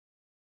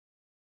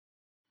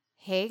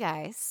Hey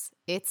guys,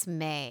 it's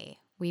May.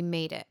 We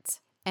made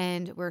it.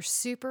 And we're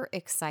super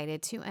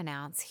excited to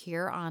announce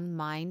here on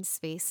Mind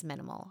Space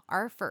Minimal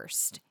our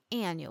first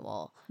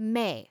annual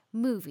May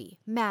Movie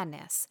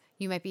Madness.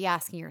 You might be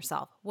asking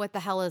yourself, what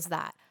the hell is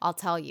that? I'll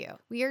tell you.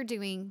 We are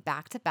doing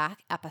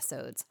back-to-back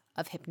episodes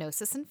of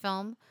Hypnosis and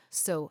Film,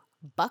 so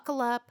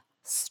buckle up,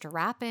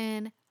 strap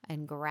in,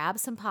 and grab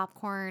some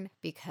popcorn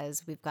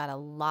because we've got a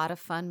lot of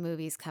fun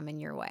movies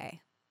coming your way.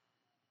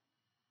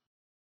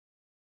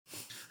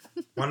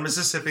 1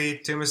 Mississippi,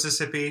 2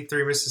 Mississippi,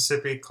 3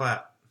 Mississippi,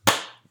 clap.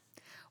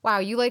 Wow,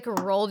 you like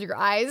rolled your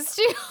eyes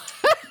too.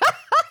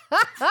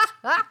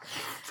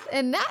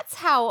 And that's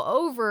how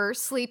over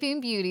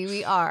Sleeping Beauty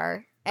we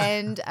are.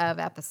 End of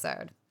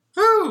episode.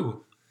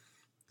 Woo!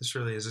 This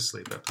really is a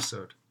sleep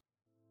episode.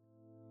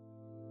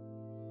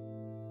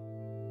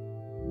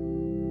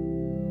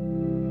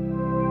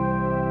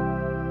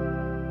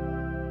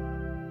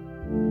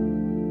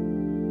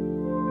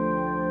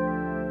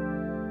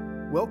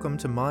 Welcome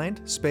to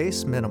Mind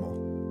Space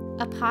Minimal,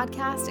 A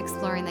podcast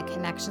exploring the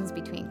connections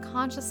between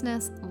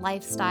consciousness,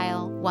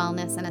 lifestyle,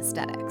 wellness, and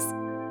aesthetics.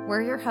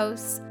 We're your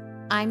hosts.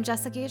 I'm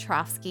Jessica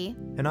Yatrovsky.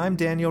 and I'm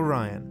Daniel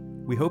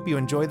Ryan. We hope you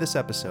enjoy this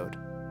episode.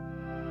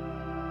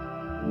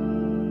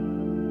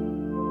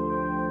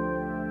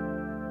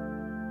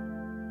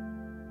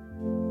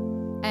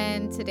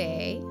 And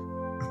today,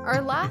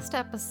 our last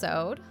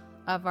episode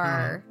of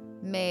our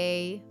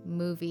May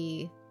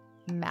Movie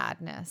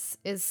Madness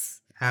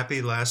is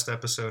Happy last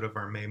episode of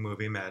our May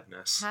Movie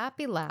Madness.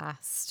 Happy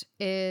Last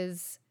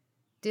is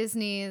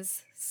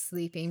Disney's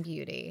Sleeping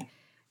Beauty.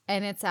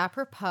 And it's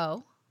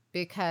apropos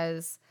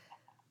because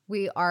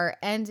we are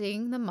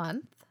ending the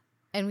month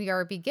and we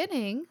are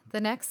beginning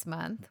the next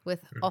month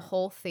with a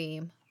whole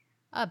theme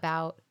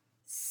about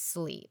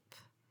sleep.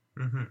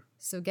 Mm-hmm.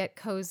 So get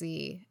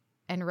cozy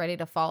and ready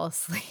to fall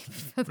asleep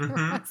for the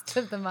rest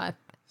of the month.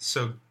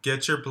 So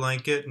get your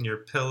blanket and your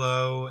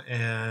pillow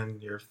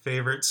and your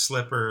favorite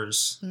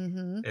slippers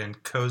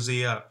and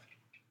cozy up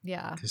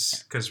Yeah.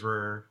 because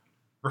we're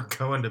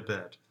going to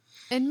bed.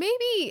 And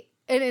maybe,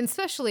 and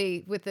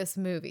especially with this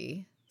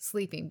movie,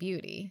 Sleeping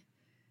Beauty,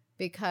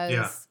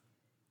 because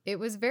it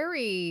was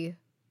very,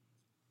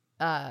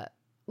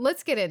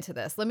 let's get into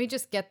this. Let me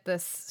just get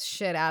this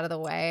shit out of the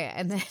way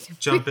and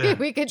then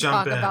we could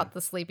talk about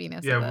the sleepiness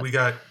of Yeah,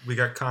 this. we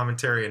got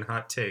commentary and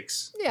hot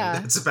takes. Yeah.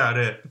 That's about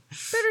it.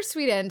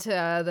 Bittersweet end to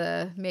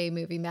the May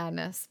Movie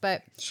Madness.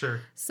 But Sure.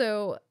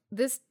 so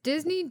this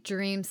Disney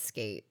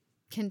dreamscape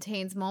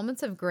contains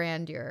moments of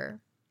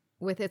grandeur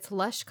with its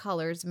lush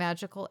colors,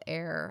 magical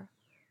air,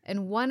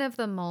 and one of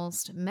the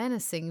most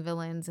menacing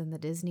villains in the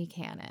Disney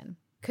canon.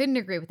 Couldn't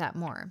agree with that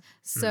more.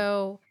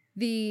 So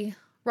the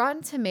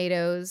Rotten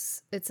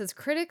Tomatoes, it says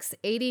critics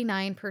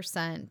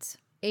 89%,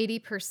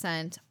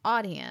 80%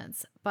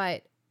 audience.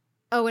 But,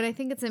 oh, and I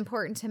think it's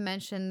important to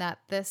mention that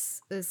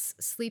this is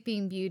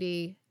Sleeping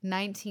Beauty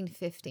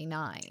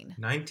 1959.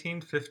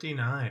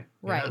 1959.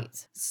 Right. Yeah.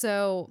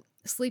 So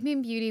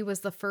Sleeping Beauty was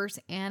the first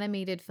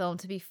animated film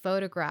to be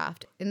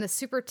photographed in the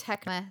Super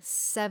Tecna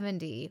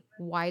 70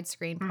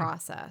 widescreen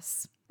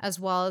process, as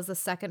well as the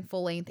second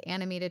full-length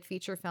animated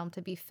feature film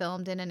to be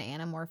filmed in an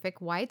anamorphic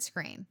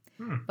widescreen,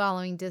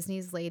 following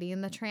Disney's Lady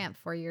and the Tramp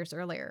 4 years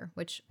earlier,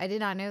 which I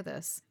did not know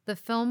this. The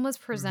film was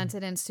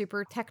presented in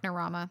Super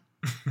Technorama.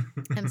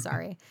 I'm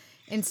sorry.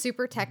 In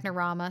Super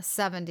Technorama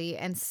 70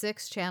 and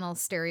 6-channel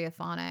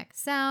stereophonic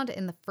sound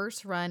in the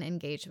first run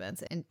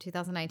engagements. In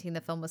 2019,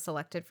 the film was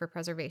selected for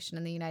preservation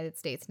in the United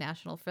States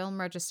National Film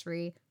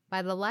Registry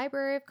by the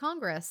Library of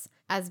Congress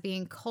as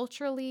being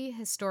culturally,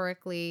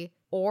 historically,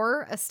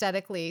 or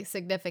aesthetically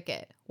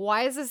significant.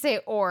 Why does it say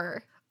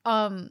or?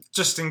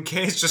 Just in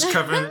case, just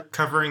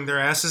covering their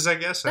asses, I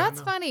guess. I don't That's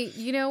know. funny.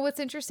 You know what's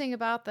interesting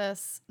about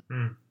this?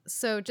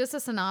 So just a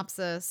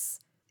synopsis.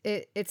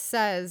 It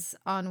says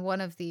on one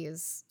of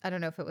these, I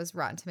don't know if it was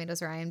Rotten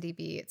Tomatoes or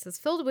IMDb, it says,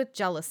 filled with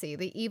jealousy,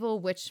 the evil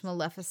witch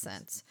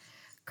Maleficent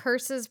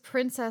curses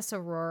Princess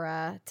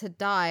Aurora to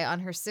die on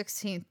her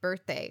 16th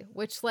birthday,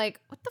 which,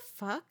 like, what the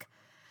fuck?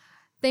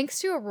 Thanks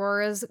to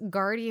Aurora's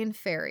guardian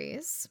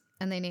fairies,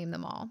 and they name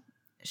them all,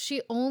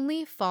 she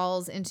only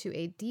falls into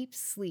a deep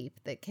sleep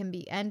that can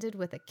be ended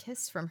with a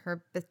kiss from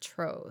her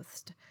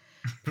betrothed,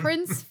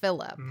 Prince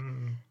Philip.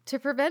 To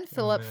prevent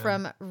Philip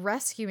from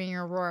rescuing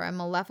Aurora,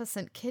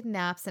 Maleficent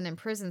kidnaps and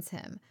imprisons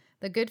him.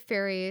 The good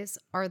fairies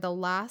are the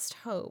last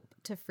hope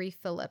to free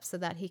Philip so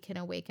that he can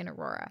awaken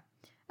Aurora.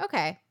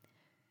 Okay.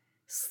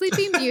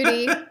 Sleeping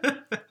Beauty,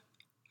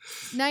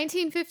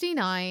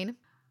 1959.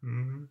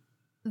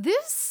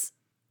 This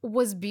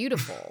was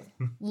beautiful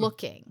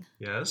looking.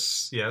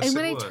 Yes, And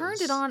when I was. turned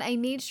it on, I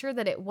made sure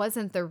that it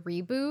wasn't the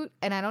reboot.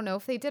 And I don't know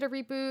if they did a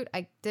reboot.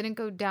 I didn't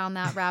go down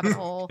that rabbit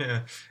hole.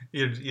 Yeah,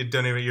 you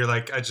don't even. You're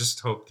like, I just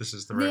hope this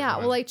is the right one. Yeah,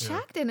 well, I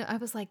checked and I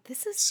was like,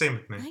 this is Same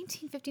with me.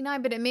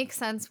 1959, but it makes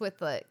sense with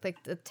the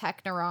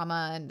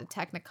Technorama and the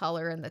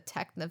Technicolor and the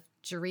Techna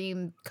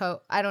Dream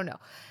I don't know.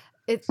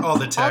 It's All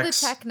the all the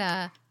techs.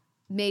 Techna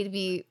made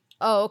me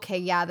oh, okay,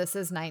 yeah, this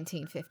is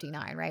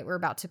 1959, right? We're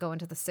about to go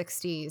into the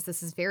 60s.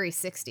 This is very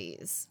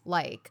 60s,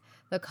 like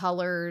the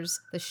colors,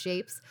 the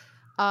shapes.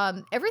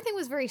 Everything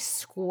was very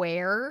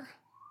square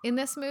in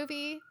this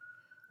movie.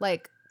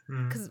 Like,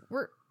 because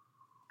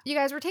you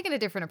guys, we're taking a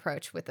different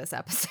approach with this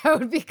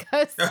episode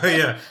because...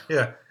 Oh,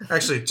 yeah.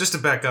 Actually, just to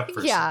back up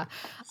for a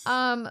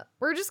second.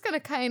 We're just going to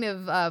kind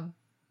of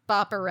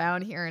bop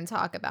around here and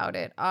talk about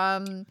it.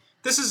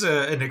 This is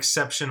an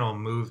exceptional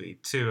movie,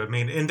 too. I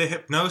mean, in the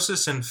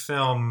hypnosis and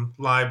film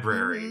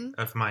library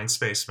of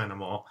Mindspace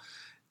Minimal,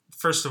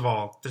 first of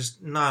all, there's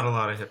not a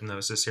lot of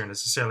hypnosis here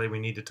necessarily we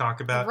need to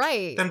talk about.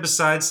 Right. Then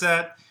besides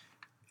that,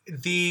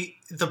 the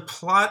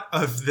plot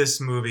of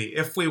this movie,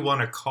 if we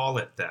want to call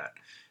it that,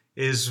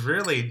 is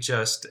really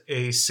just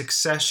a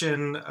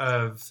succession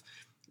of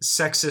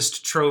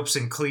sexist tropes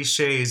and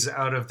cliches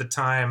out of the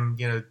time,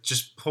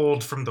 just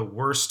pulled from the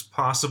worst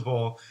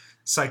possible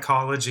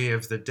psychology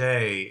of the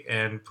day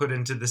and put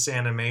into this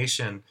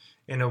animation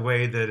in a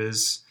way that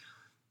is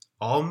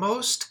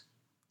almost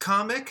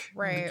comic,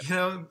 right?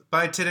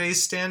 By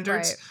today's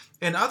standards.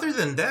 Right. And other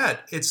than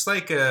that, it's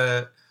like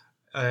a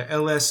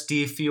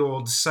LSD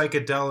fueled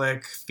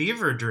psychedelic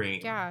fever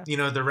dream. Yeah.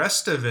 The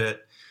rest of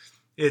it,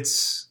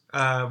 it's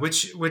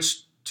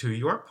which to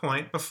your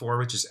point before,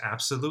 which is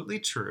absolutely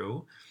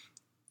true.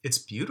 It's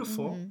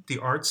beautiful. The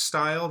art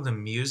style, the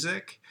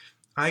music.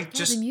 I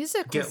just the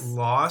music get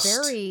lost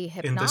very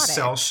hypnotic. in the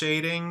cell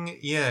shading.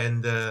 Yeah,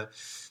 and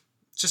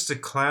just a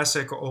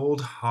classic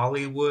old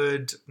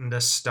Hollywood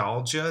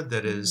nostalgia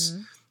that is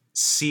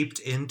seeped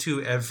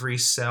into every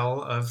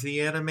cell of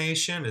the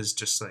animation is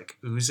just like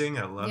oozing.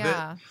 I love it.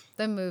 Yeah,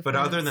 the movie. But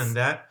other than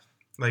that,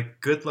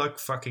 like, good luck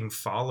fucking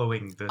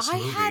following this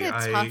movie. I had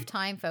a tough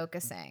time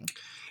focusing.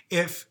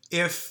 If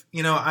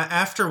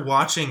after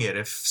watching it,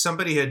 if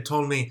somebody had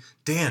told me,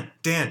 Dan,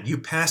 you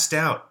passed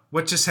out.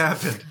 What just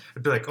happened?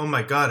 I'd be like, oh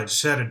my God, I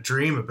just had a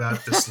dream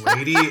about this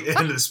lady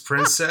and this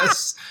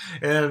princess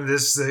and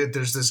there's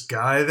this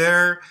guy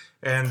there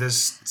and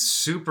this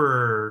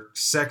super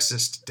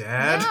sexist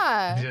dad.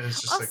 Yeah. It's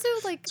just also,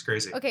 it's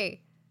crazy.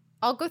 Okay,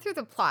 I'll go through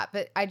the plot,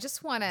 but I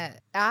just want to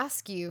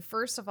ask you,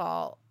 first of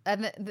all,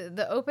 and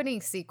the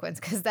opening sequence,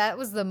 because that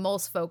was the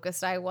most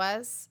focused I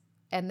was,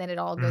 and then it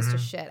all goes to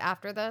shit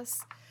after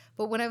this.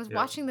 But when I was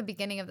watching the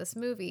beginning of this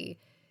movie,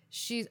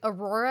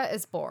 Aurora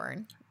is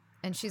born,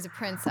 and she's a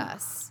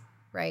princess,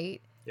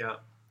 right? Yeah.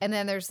 And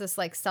then there's this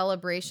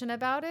celebration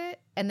about it,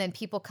 and then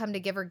people come to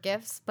give her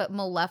gifts, but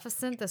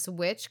Maleficent, this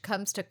witch,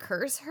 comes to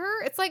curse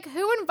her. It's like,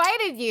 who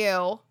invited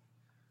you?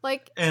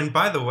 And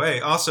by the way,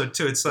 also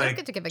too, it's you don't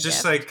get to give a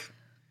just gift.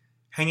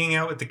 Hanging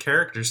out with the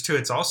characters too.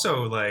 It's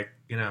also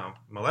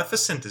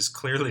Maleficent is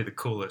clearly the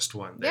coolest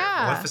one there.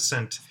 Yeah.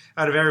 Maleficent,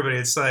 out of everybody,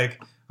 it's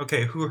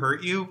okay, who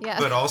hurt you? Yeah.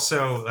 But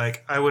also,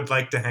 I would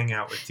like to hang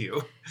out with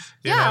you.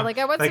 I want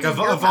to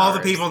of all the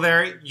people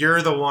there,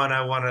 you're the one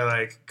I want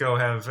to go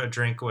have a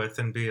drink with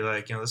and be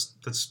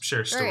let's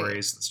share stories, Right.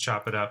 let's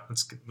chop it up,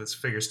 let's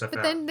figure stuff out.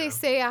 But then they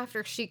say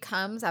after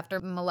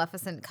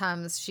Maleficent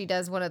comes, she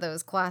does one of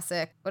those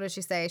classic, what does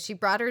she say? She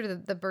brought her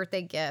the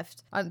birthday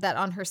gift that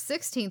on her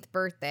 16th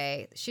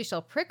birthday, she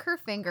shall prick her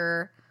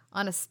finger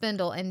on a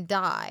spindle and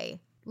die.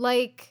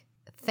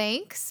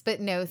 Thanks, but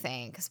no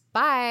thanks.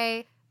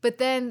 Bye. But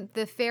then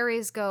the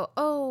fairies go,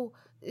 oh,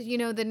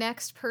 the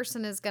next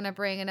person is going to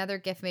bring another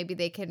gift. Maybe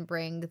they can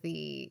bring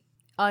the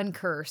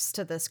uncurse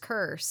to this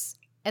curse.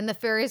 And the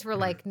fairies were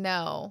like,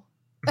 no.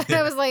 And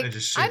I was like,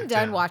 I'm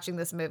done watching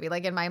this movie.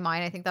 In my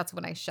mind, I think that's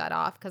when I shut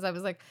off, because I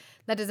was like,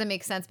 that doesn't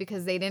make sense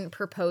because they didn't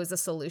propose a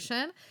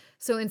solution.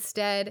 So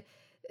instead,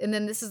 and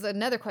then this is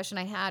another question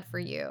I had for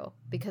you,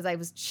 because I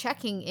was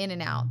checking in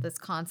and out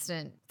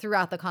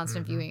throughout the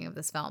constant viewing of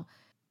this film.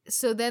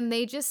 So then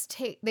they just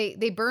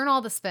they burn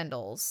all the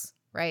spindles,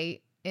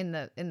 right, in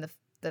the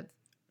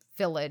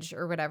village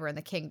or whatever, in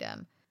the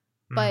kingdom.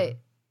 But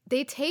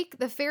the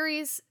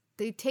fairies,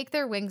 they take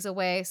their wings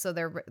away, so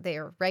they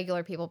are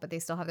regular people, but they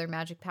still have their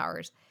magic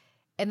powers.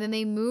 And then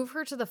they move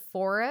her to the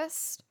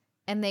forest,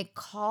 and they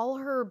call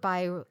her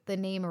by the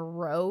name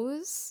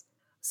Rose.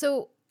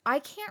 So I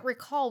can't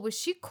recall, was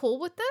she cool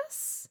with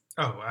this?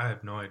 Oh, I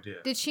have no idea.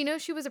 Did she know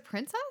she was a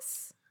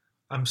princess?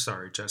 I'm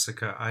sorry,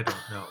 Jessica. I don't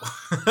know.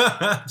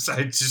 What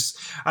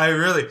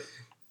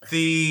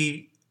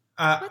the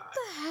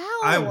hell?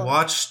 I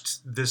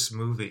watched this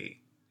movie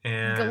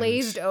and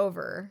glazed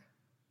over.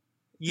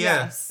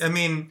 Yeah. Yes. I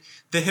mean,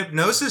 the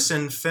hypnosis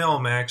in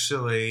film,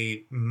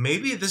 actually,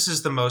 maybe this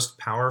is the most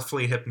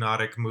powerfully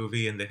hypnotic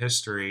movie in the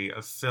history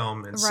of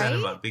film and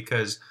cinema,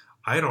 because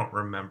I don't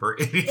remember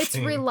anything. It's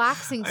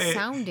relaxing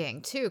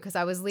sounding too, because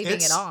I was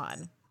leaving it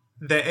on.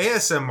 The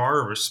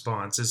ASMR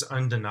response is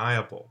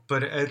undeniable,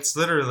 but it's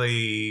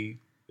literally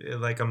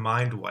like a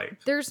mind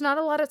wipe. There's not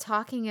a lot of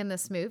talking in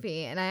this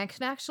movie, and I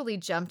can actually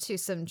jump to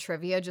some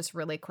trivia just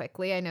really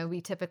quickly. I know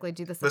we typically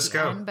do this at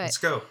the end, but let's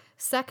go.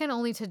 Second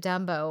only to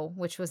Dumbo,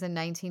 which was in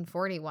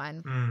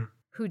 1941,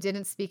 who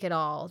didn't speak at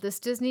all. This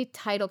Disney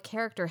title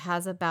character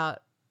has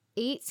about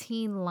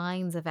 18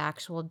 lines of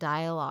actual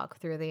dialogue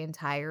through the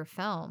entire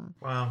film.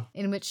 Wow.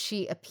 In which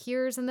she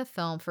appears in the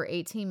film for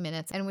 18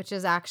 minutes, and which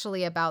is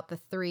actually about the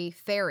 3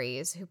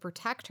 fairies who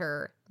protect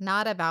her,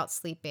 not about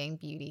Sleeping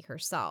Beauty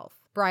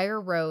herself.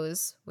 Briar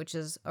Rose, which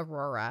is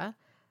Aurora,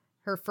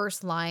 her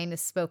first line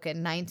is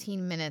spoken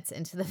 19 minutes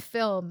into the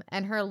film,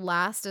 and her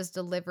last is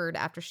delivered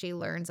after she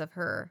learns of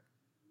her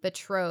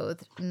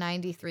betrothed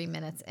 93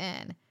 minutes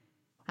in.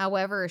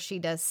 However, she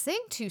does sing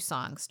 2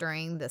 songs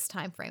during this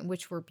time frame,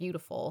 which were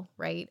beautiful,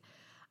 right?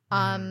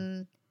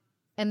 And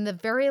the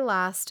very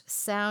last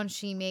sound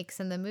she makes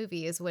in the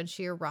movie is when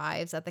she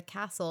arrives at the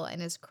castle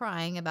and is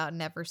crying about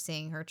never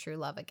seeing her true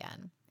love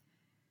again.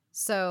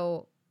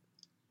 So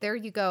there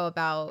you go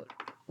about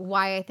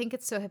why I think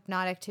it's so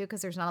hypnotic too,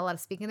 because there's not a lot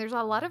of speaking. There's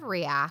a lot of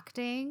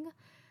reacting.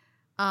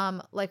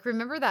 Like,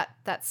 remember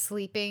that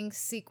sleeping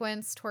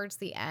sequence towards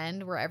the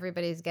end where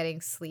everybody's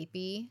getting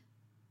sleepy?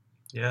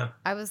 Yeah.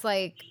 I was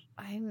like,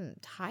 I'm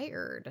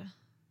tired.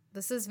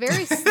 This is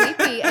very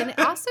sleepy. And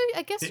also,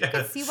 I guess you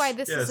can see why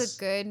this is a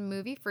good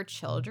movie for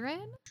children.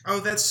 Oh,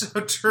 that's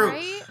so true.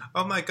 Right?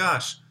 Oh my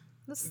gosh.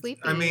 The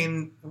sleepy. I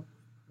mean,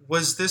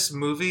 was this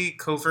movie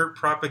covert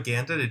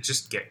propaganda to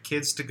just get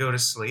kids to go to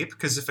sleep?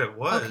 Because if it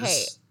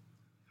was,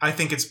 I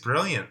think it's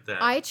brilliant then.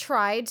 I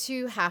tried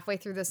to, halfway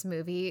through this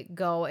movie,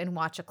 go and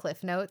watch a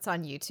Cliff Notes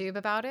on YouTube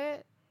about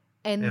it.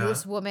 And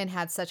this woman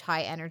had such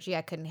high energy,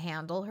 I couldn't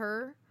handle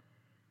her.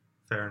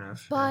 Fair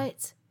enough.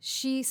 But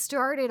she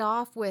started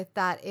off with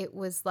that it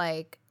was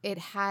like, it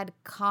had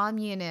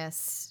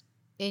communist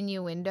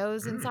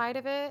innuendos inside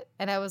of it.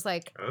 And I was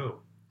like,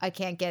 I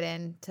can't get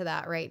into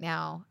that right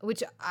now,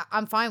 which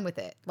I'm fine with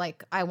it.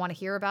 Like, I want to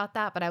hear about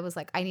that, but I was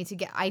like, I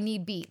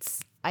need beats.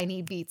 I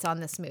need beats on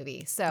this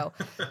movie. So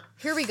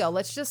here we go.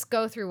 Let's just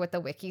go through what the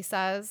wiki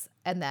says,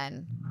 and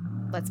then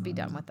let's be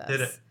done with this.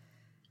 Hit it.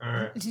 All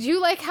right. Do you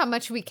like how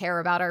much we care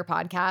about our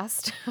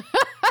podcast?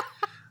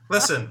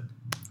 Listen,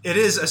 it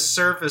is a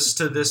service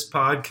to this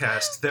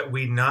podcast that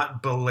we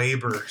not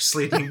belabor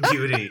Sleeping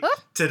Beauty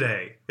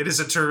today. It is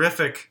a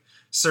terrific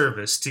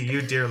service to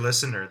you, dear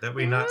listener, that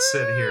we not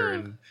sit here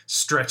and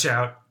stretch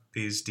out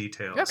these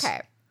details.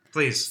 Okay.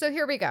 Please. So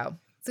here we go.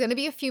 It's going to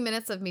be a few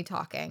minutes of me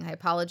talking. I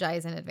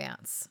apologize in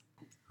advance.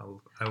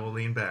 I will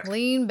lean back.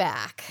 Lean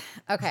back.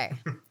 Okay.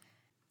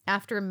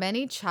 After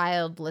many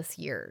childless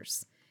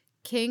years,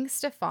 King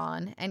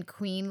Stefan and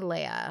Queen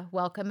Leia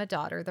welcome a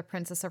daughter, the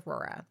Princess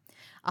Aurora.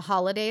 A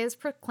holiday is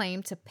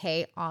proclaimed to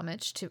pay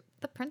homage to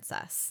the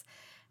princess.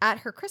 At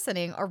her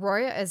christening,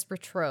 Aurora is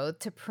betrothed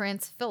to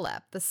Prince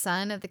Philip, the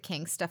son of the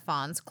King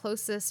Stefan's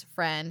closest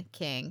friend,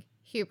 King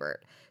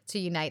Hubert, to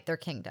unite their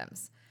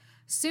kingdoms.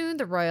 Soon,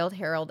 the royal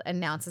herald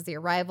announces the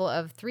arrival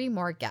of 3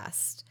 more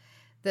guests,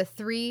 the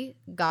 3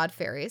 god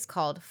fairies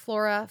called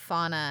Flora,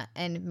 Fauna,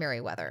 and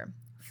Merryweather.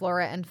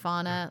 Flora and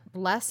Fauna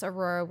bless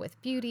Aurora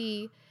with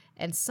beauty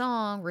and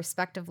song,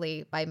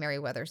 respectively, by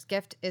Merryweather's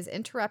gift is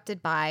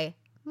interrupted by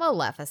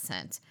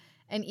Maleficent,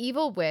 an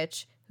evil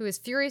witch who is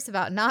furious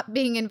about not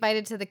being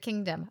invited to the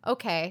kingdom.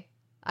 Okay,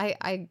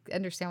 I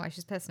understand why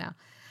she's pissed now.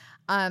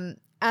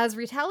 As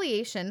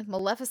retaliation,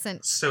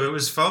 Maleficent... So it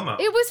was FOMO.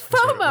 It was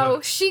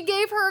FOMO. She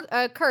gave her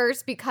a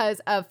curse because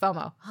of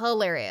FOMO.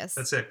 Hilarious.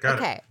 That's it.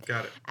 Got it.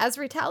 As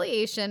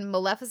retaliation,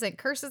 Maleficent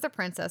curses the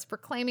princess,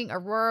 proclaiming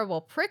Aurora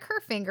will prick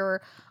her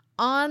finger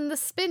on the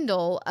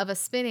spindle of a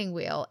spinning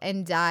wheel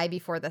and die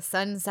before the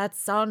sun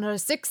sets on her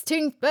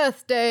 16th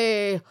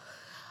birthday.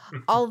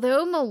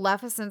 Although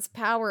Maleficent's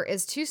power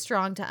is too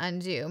strong to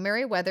undo,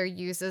 Merryweather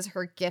uses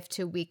her gift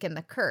to weaken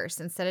the curse.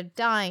 Instead of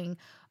dying,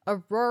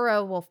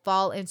 Aurora will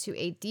fall into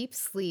a deep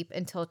sleep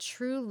until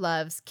true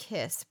love's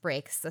kiss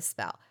breaks the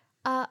spell.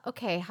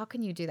 Okay, how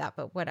can you do that?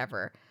 But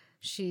whatever.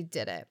 She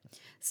did it.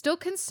 Still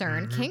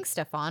concerned, King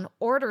Stefan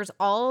orders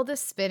all the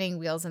spinning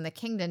wheels in the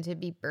kingdom to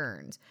be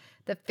burned.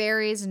 The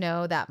fairies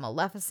know that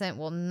Maleficent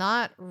will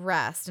not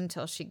rest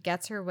until she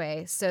gets her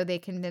way, so they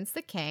convince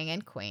the king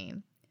and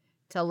queen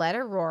to let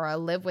Aurora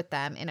live with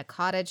them in a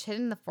cottage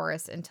hidden in the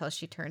forest until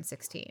she turns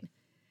 16.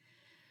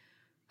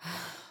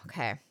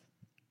 Okay.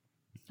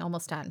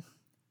 Almost done.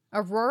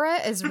 Aurora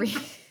is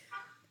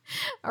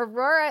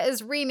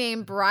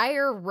renamed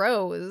Briar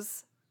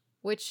Rose,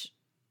 which,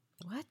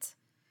 what?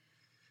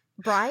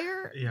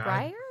 Briar? Yeah,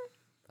 Briar?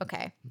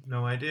 Okay.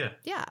 No idea.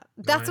 Yeah,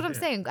 that's what I'm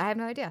saying. I have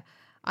no idea.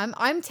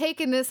 I'm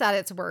taking this at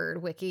its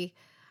word, Wiki.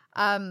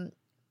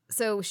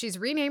 So she's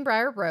renamed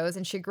Briar Rose,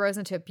 and she grows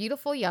into a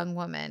beautiful young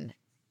woman.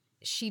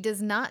 She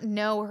does not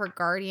know her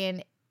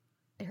guardians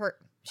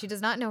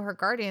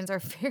are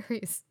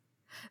fairies.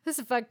 This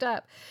is fucked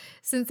up.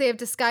 Since they have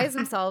disguised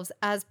themselves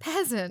as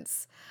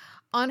peasants.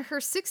 On her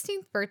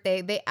 16th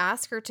birthday, they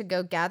ask her to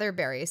go gather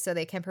berries so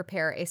they can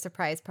prepare a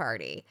surprise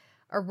party.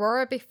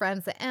 Aurora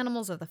befriends the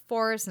animals of the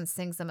forest and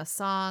sings them a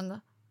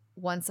song,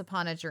 Once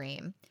Upon a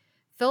Dream.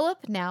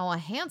 Philip, now a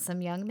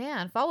handsome young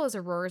man, follows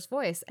Aurora's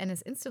voice and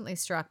is instantly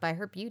struck by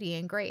her beauty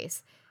and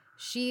grace.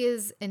 She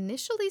is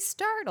initially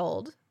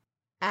startled,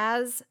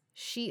 as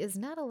she is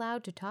not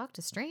allowed to talk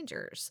to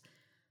strangers.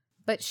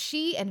 But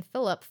she and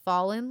Philip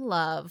fall in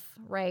love,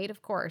 right?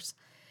 Of course.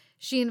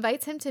 She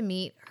invites him to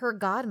meet her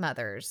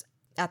godmothers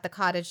at the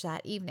cottage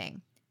that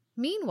evening.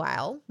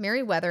 Meanwhile,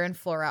 Merryweather and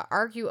Flora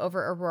argue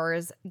over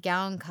Aurora's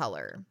gown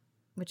color,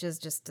 which is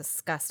just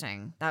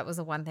disgusting. That was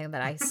the one thing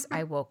that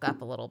I woke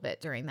up a little bit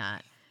during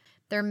that.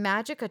 Their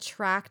magic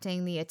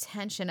attracting the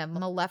attention of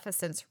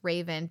Maleficent's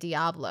raven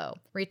Diablo.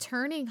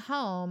 Returning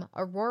home,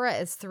 Aurora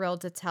is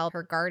thrilled to tell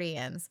her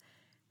guardians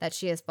that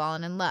she has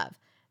fallen in love.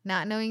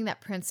 Not knowing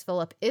that Prince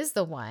Philip is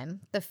the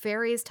one, the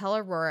fairies tell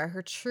Aurora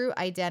her true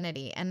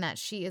identity and that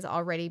she is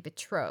already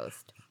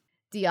betrothed.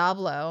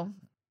 Diablo,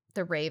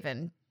 the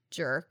raven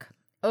jerk,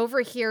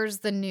 overhears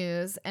the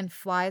news and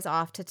flies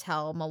off to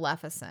tell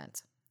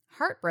Maleficent.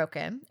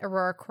 Heartbroken,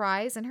 Aurora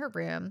cries in her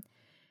room.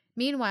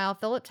 Meanwhile,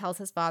 Philip tells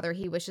his father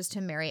he wishes to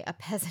marry a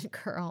peasant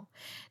girl,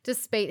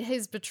 despite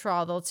his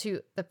betrothal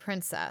to a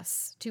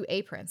princess,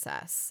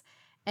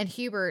 and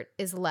Hubert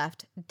is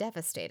left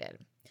devastated.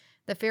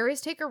 The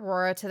fairies take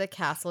Aurora to the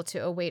castle to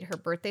await her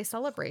birthday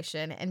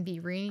celebration and be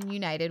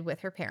reunited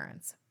with her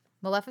parents.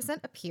 Maleficent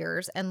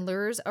appears and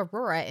lures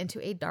Aurora into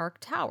a dark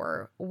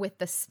tower with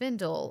the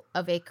spindle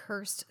of a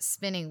cursed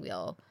spinning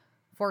wheel,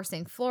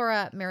 forcing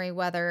Flora,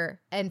 Merryweather,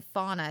 and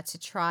Fauna to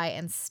try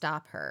and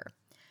stop her.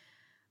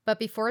 But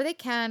before they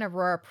can,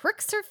 Aurora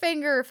pricks her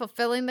finger,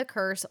 fulfilling the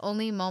curse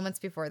only moments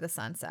before the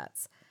sun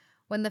sets.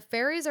 When the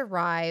fairies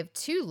arrive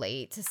too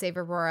late to save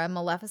Aurora,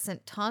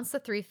 Maleficent taunts the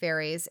three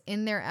fairies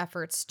in their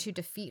efforts to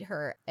defeat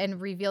her and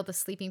reveal the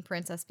sleeping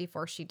princess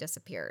before she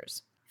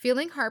disappears.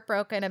 Feeling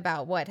heartbroken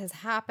about what has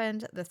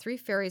happened, the three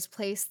fairies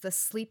place the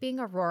sleeping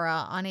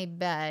Aurora on a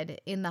bed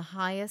in the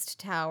highest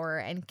tower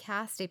and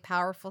cast a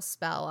powerful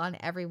spell on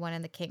everyone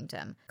in the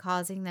kingdom,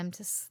 causing them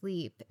to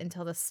sleep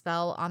until the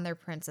spell on their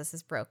princess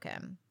is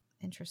broken.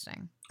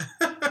 Interesting.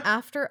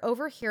 After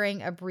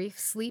overhearing a brief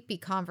sleepy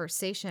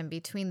conversation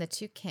between the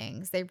two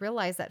kings, they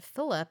realize that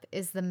Philip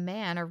is the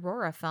man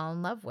Aurora fell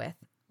in love with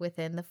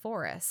within the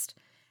forest.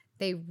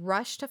 They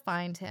rush to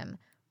find him,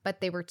 but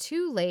they were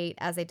too late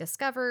as they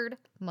discovered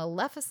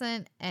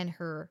Maleficent and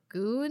her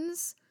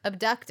goons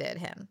abducted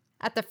him.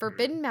 At the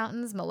Forbidden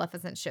Mountains,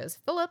 Maleficent shows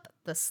Philip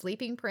the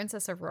sleeping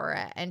Princess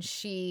Aurora, and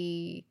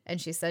she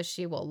says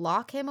she will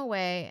lock him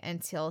away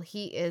until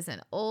he is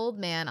an old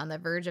man on the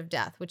verge of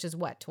death, which is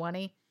what,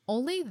 20?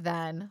 Only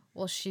then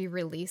will she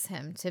release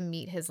him to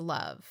meet his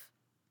love,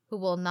 who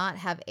will not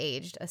have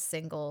aged a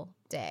single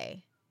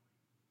day.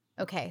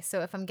 Okay,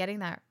 so if I'm getting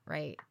that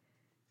right,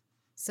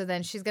 so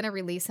then she's going to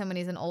release him when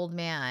he's an old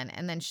man,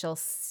 and then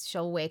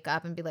she'll wake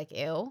up and be like,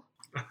 ew.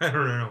 I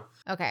don't know.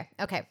 Okay.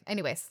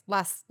 Anyways,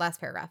 last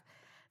paragraph.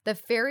 The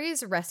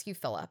fairies rescue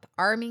Philip,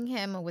 arming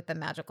him with the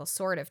magical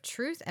sword of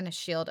truth and a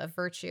shield of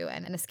virtue,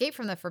 and escape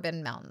from the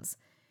Forbidden Mountains.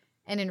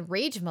 An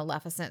enraged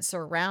Maleficent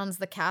surrounds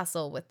the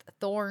castle with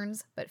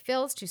thorns, but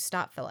fails to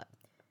stop Philip.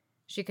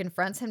 She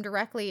confronts him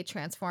directly,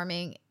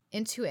 transforming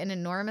into an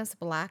enormous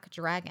black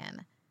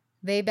dragon.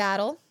 They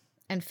battle,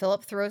 and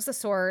Philip throws the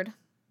sword,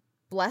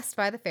 blessed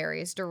by the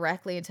fairies,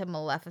 directly into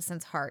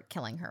Maleficent's heart,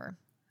 killing her.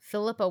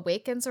 Philip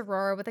awakens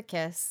Aurora with a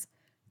kiss,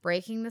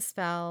 breaking the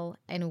spell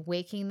and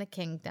waking the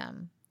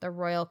kingdom. The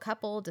royal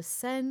couple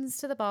descends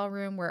to the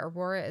ballroom where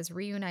Aurora is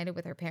reunited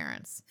with her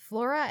parents.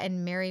 Flora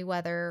and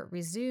Merryweather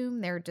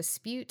resume their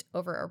dispute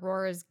over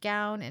Aurora's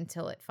gown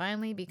until it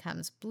finally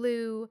becomes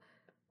blue,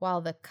 while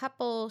the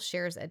couple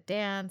shares a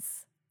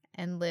dance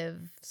and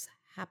lives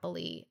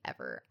happily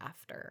ever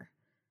after.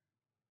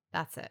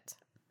 That's it.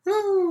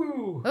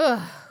 Woo!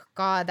 Ugh,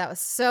 God, that was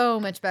so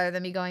much better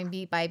than me going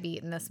beat by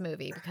beat in this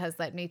movie, because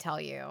let me tell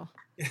you,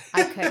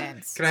 I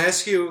couldn't. Can I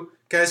ask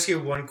you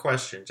one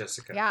question,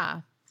 Jessica?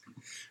 Yeah.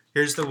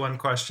 Here's the one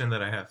question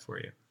that I have for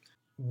you.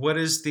 What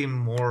is the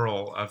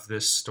moral of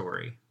this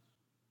story?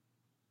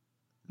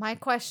 My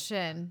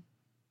question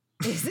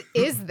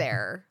is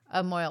there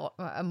a moral?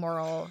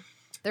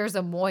 There's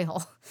a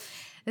moral.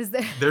 Is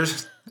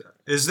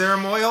there a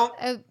moral?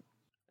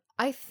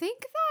 I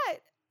think that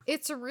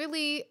it's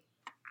really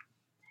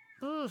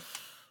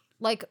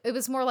like, it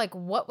was more like,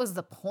 what was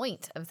the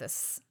point of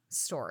this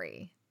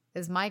story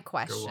is my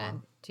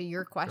question to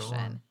your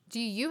question.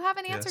 Do you have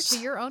an answer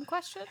to your own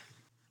question?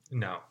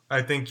 No,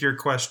 I think your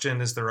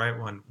question is the right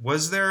one.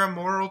 Was there a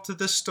moral to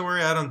this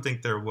story? I don't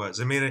think there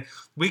was. I mean,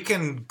 we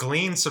can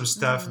glean some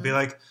stuff and be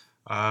like,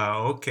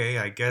 okay,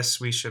 I guess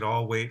we should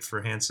all wait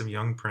for handsome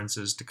young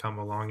princes to come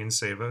along and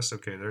save us.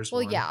 Okay, there's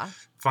one. Well, yeah.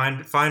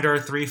 Find our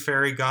three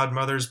fairy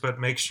godmothers, but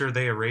make sure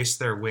they erase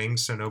their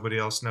wings so nobody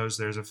else knows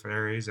there's a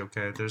fairies.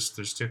 Okay, there's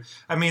two.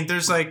 I mean,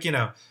 there's like,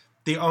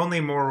 the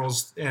only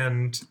morals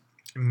and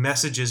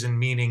messages and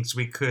meanings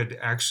we could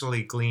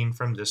actually glean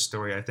from this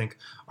story, I think,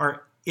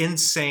 are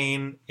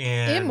insane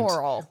and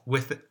immoral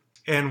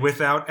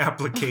without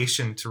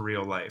application to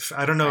real life.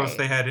 I don't know if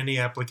they had any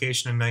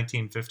application in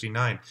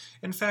 1959.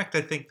 In fact,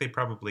 I think they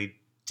probably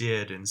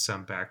did in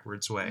some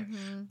backwards way.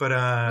 Mm-hmm. But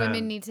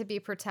women need to be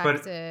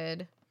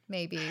protected.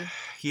 Maybe.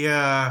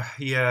 Yeah.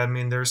 I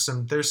mean, there's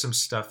some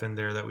stuff in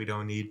there that we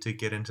don't need to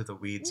get into the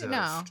weeds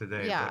of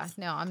today. Yeah,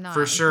 no, I'm not.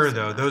 For sure,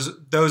 though,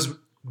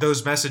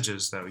 those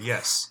messages, though,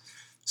 yes.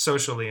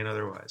 socially and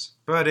otherwise.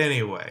 But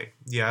anyway,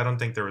 yeah, I don't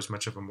think there was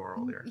much of a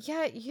moral there.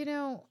 Yeah,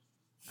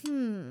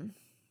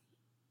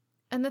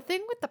 And the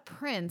thing with the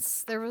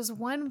prince, there was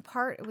one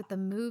part with the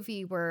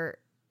movie where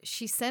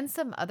she sends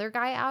some other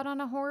guy out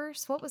on a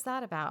horse. What was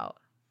that about?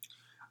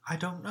 I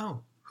don't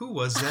know. Who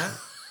was that?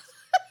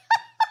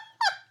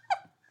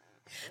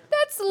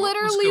 That's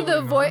literally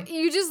the voice.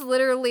 You just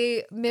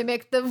literally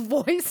mimicked the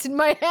voice in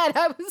my head.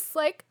 I was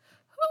like,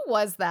 who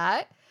was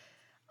that?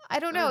 I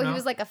don't know. He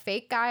was like a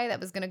fake guy that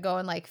was going to go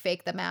and like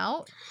fake them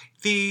out.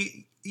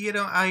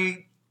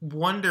 I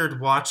wondered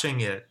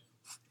watching it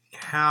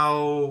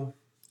how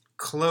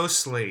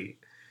closely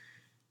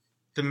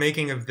the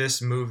making of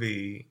this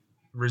movie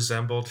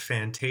resembled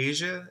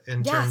Fantasia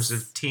in terms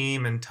of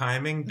team and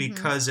timing,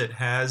 because it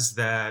has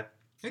that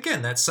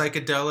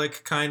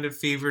psychedelic kind of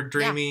fevered,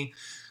 dreamy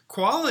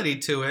quality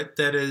to it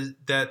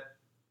that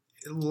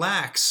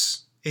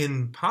lacks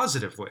in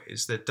positive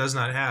ways, that does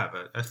not have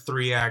a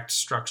 3-act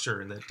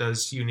structure, and that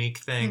does unique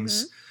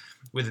things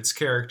with its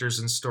characters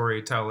and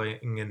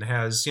storytelling, and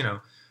has,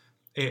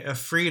 a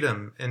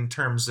freedom in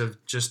terms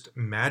of just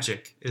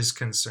magic is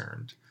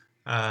concerned.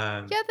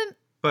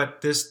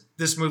 But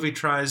this movie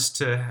tries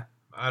to,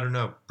 I don't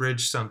know,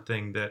 bridge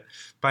something that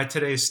by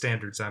today's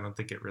standards, I don't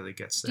think it really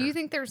gets there. Do you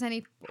think there's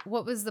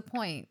what was the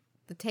point,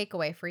 the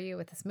takeaway for you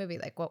with this movie?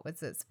 Like, what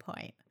was its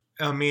point?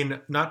 I mean,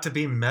 not to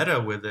be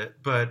meta with it,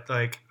 but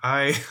like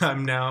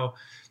I'm now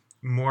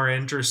more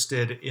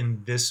interested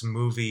in this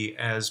movie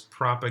as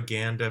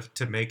propaganda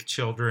to make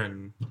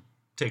children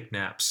take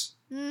naps.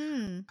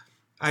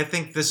 I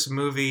think this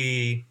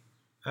movie,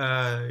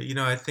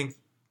 I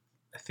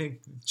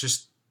think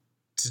just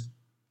to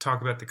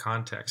talk about the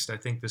context, I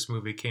think this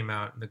movie came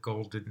out in the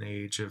golden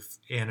age of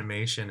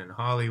animation in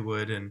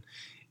Hollywood, and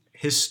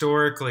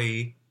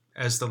historically,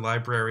 as the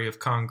Library of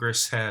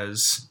Congress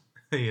has,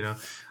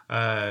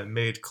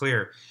 made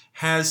clear,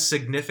 has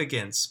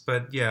significance.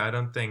 But yeah, I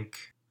don't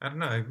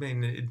know. I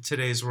mean, in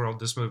today's world,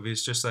 this movie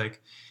is just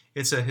like,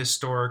 it's a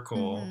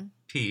historical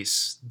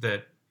piece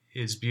that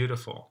is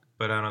beautiful,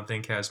 but I don't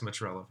think has much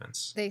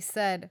relevance. They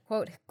said,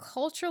 quote,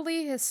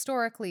 culturally,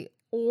 historically,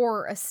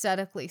 or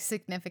aesthetically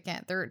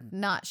significant. They're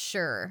not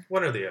sure.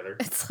 One or the other.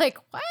 It's like,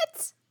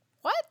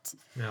 what?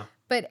 No.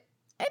 But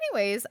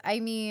anyways, I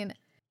mean,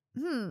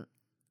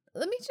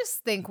 let me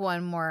just think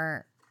one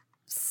more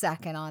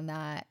second on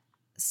that.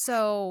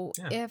 So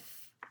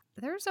if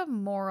there's a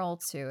moral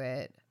to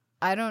it,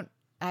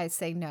 I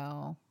say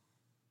no.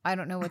 I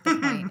don't know what the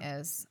point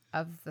is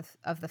of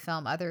the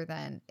film, other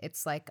than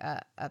it's like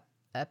a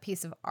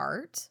piece of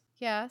art.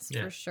 Yes,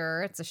 for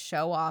sure. It's a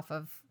show off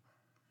of,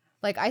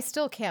 like, I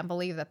still can't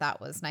believe that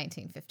was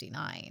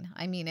 1959.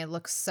 I mean, it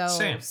looks so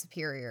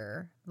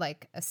superior,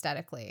 like,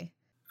 aesthetically.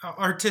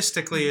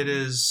 Artistically, it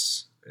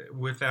is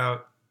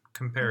without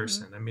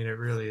comparison. I mean, it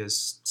really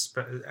is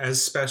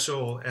as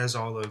special as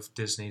all of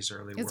Disney's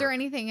early work. Is there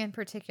anything in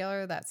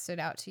particular that stood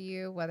out to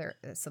you, whether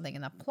it's something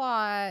in the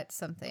plot,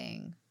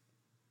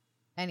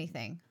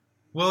 anything?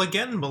 Well,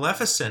 again,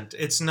 Maleficent.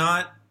 It's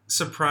not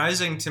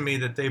surprising to me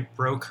that they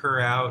broke her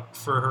out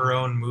for her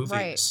own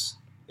movies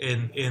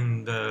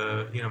in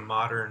the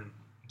modern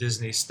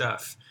Disney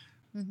stuff.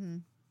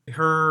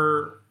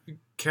 Her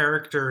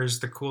character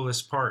is the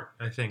coolest part,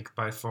 I think,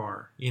 by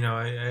far.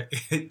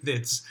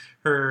 It's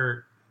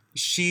her.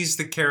 She's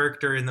the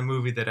character in the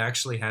movie that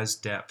actually has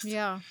depth.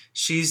 Yeah.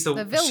 She's the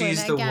villain,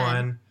 she's the again.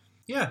 one.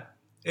 Yeah.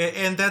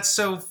 And that's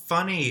so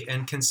funny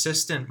and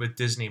consistent with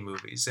Disney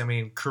movies. I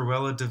mean,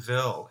 Cruella de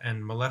Vil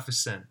and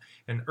Maleficent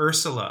and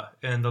Ursula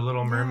and The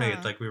Little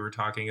Mermaid, like we were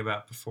talking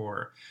about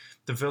before.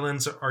 The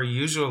villains are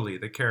usually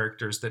the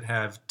characters that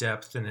have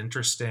depth and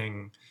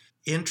interesting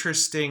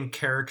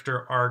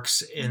character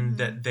arcs, in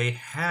that they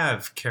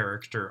have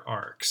character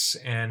arcs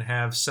and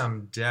have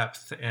some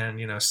depth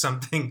and,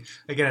 something,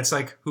 again, it's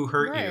like who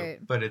hurt you,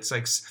 but it's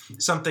like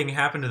something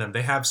happened to them.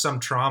 They have some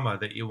trauma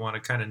that you want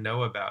to kind of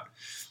know about.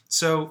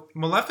 So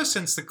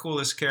Maleficent's the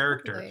coolest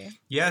character. Totally.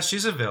 Yeah,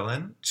 she's a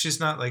villain. She's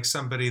not like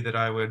somebody that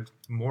I would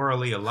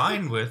morally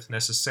align with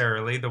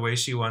necessarily, the way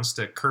she wants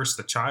to curse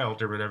the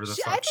child or whatever the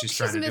fuck she's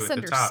trying to do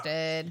at the top.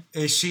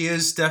 She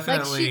is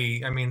definitely,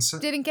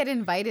 didn't get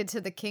invited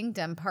to the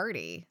kingdom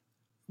party.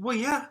 Well,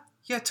 yeah,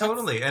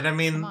 totally. And I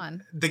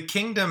mean, the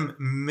kingdom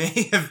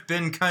may have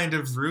been kind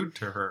of rude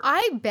to her.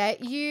 I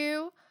bet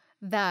you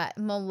that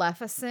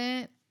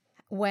Maleficent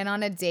went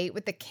on a date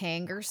with the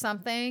king or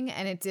something,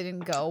 and it didn't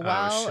go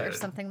well, or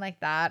something like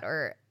that,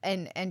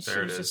 and she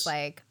was just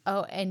like,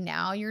 oh, and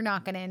now you're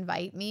not going to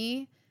invite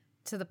me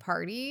to the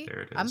party?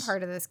 There it is. I'm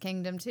part of this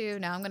kingdom too.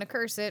 Now I'm going to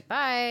curse it.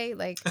 Bye.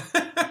 Like,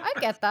 I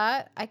get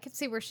that. I could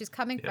see where she's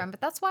coming from,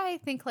 but that's why I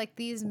think like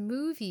these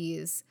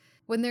movies,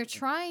 when they're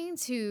trying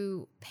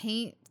to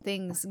paint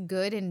things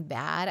good and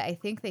bad, I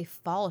think they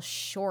fall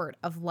short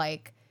of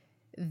like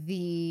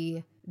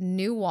the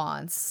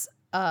nuance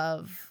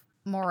of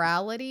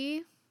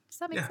morality. Does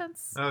that make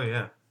sense? Oh,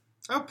 yeah.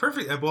 Oh,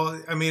 perfect.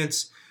 Well, I mean,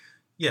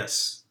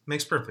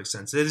 makes perfect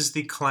sense. It is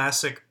the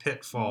classic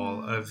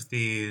pitfall of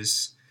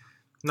these,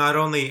 not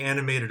only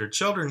animated or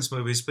children's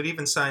movies, but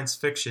even science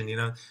fiction.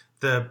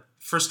 The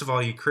first of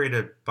all, you create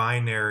a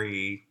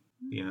binary,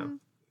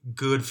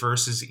 good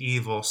versus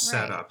evil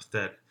setup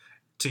that,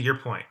 to your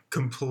point,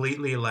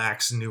 completely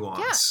lacks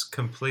nuance,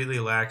 completely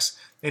lacks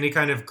any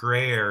kind of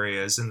gray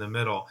areas in the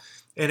middle.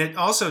 And it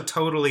also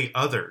totally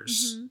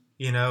others.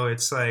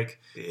 It's like,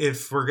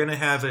 if we're going to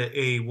have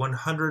a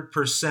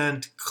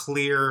 100%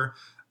 clear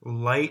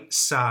light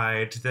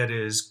side that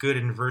is good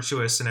and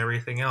virtuous and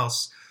everything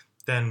else,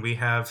 then we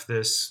have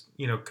this,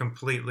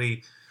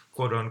 completely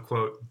quote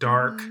unquote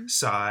dark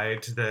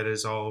side that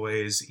is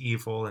always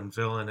evil and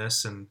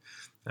villainous and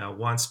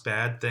wants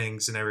bad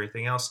things and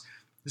everything else.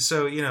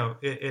 So,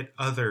 it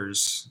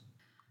others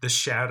the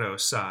shadow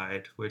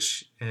side,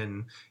 which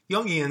in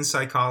Jungian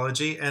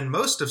psychology and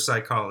most of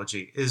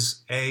psychology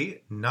is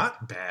A,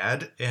 not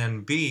bad,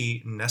 and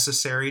B,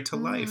 necessary to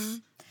life.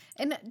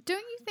 And don't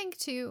you think,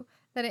 too,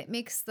 that it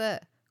makes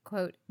the,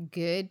 quote,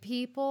 good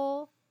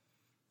people,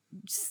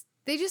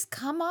 they just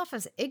come off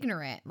as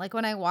ignorant. Like,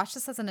 when I watched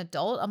this as an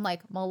adult, I'm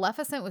like,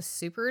 Maleficent was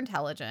super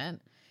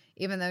intelligent,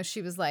 even though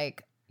she was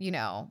like,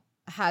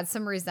 had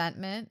some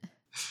resentment.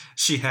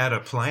 She had a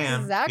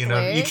plan.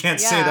 Exactly. You can't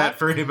say that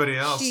for anybody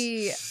else.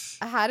 She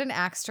had an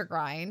axe to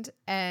grind,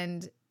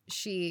 and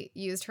she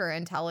used her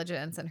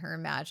intelligence and her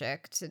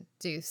magic to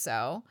do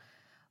so.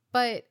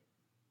 But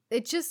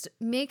it just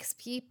makes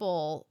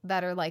people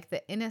that are like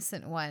the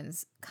innocent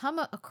ones come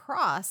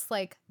across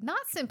like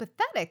not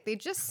sympathetic. They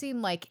just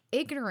seem like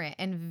ignorant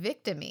and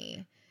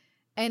victim-y.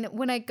 And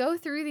when I go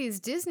through these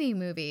Disney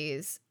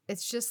movies,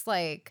 it's just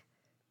like,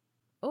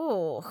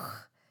 oh,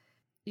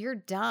 you're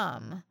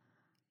dumb.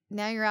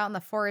 Now you're out in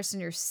the forest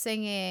and you're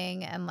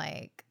singing and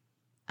like,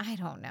 I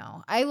don't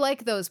know. I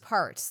like those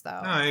parts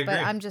though. No, I agree. But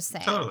I'm just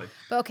saying. Totally.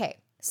 But okay,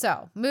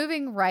 so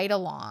moving right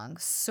along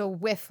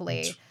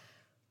swiftly.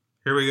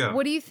 Here we go.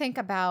 What do you think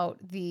about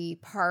the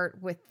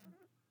part with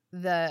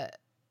the,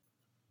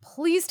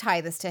 please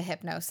tie this to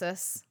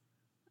hypnosis?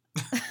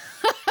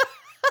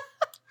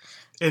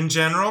 In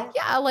general?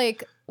 Yeah,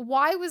 like,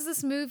 why was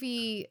this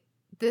movie,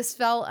 this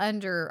fell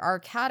under our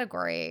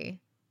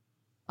category?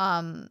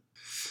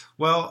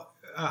 Well,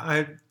 I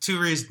have two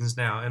reasons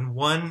now, and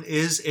one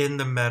is in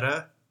the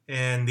meta,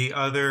 and the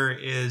other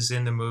is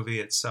in the movie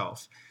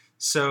itself.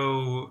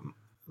 So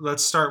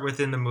let's start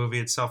within the movie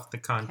itself, the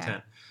content.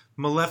 Okay.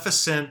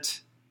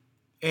 Maleficent,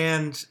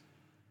 and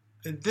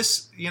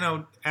this,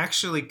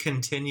 actually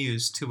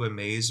continues to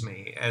amaze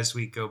me as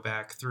we go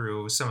back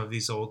through some of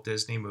these old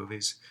Disney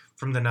movies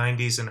from the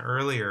 90s and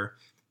earlier.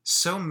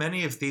 So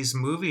many of these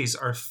movies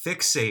are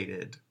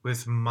fixated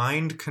with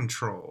mind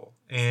control.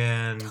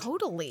 And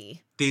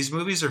totally. These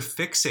movies are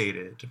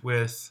fixated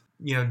with,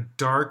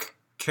 dark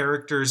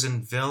characters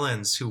and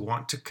villains who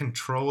want to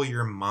control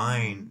your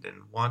mind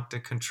and want to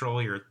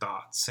control your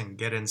thoughts and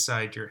get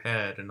inside your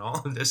head and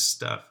all of this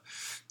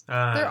stuff.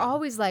 They're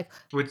always like,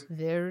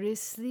 very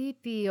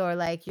sleepy, or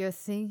like you're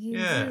thinking,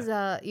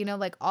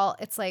 like all,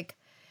 it's like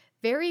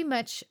very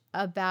much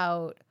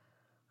about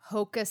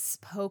hocus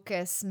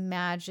pocus,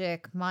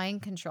 magic,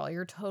 mind control.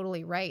 You're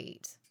totally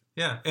right.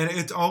 Yeah, and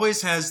it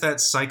always has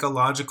that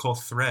psychological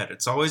thread.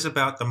 It's always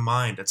about the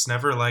mind. It's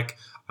never like,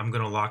 I'm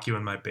going to lock you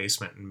in my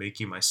basement and make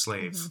you my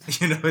slave.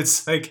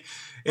 It's like,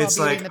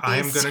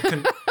 I'm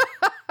going to...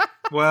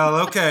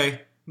 Well,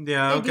 okay.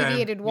 Yeah, okay.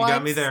 You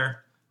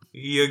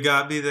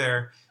got me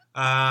there.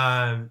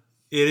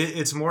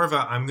 It's more of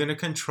a, I'm going to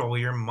control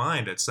your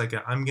mind. It's like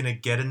I'm going to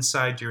get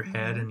inside your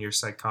head and your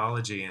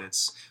psychology, and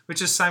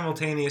which is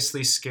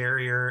simultaneously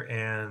scarier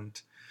and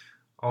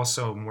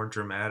also more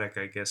dramatic,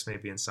 I guess,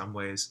 maybe in some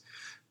ways.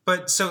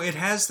 But so it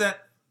has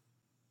that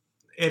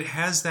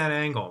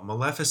angle.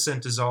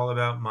 Maleficent is all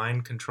about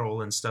mind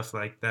control and stuff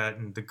like that,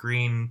 and the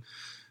green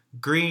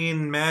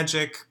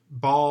magic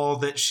ball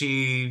that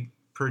she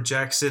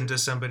projects into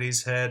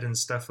somebody's head and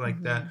stuff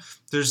like that.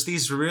 There's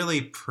these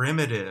really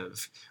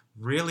primitive,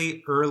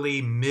 really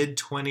early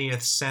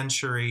mid-20th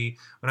century.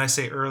 When I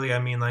say early, I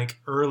mean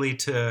like early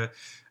to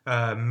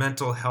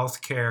mental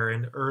health care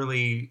and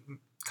early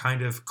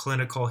kind of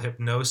clinical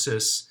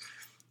hypnosis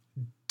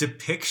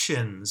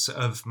depictions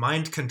of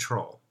mind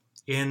control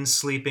in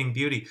Sleeping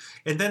Beauty.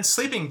 And then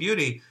Sleeping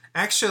Beauty,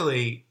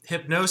 actually,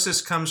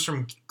 hypnosis comes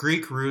from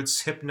Greek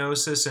roots,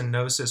 hypnosis and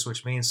gnosis,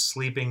 which means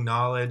sleeping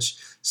knowledge.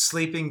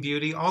 Sleeping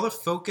Beauty, all the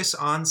focus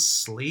on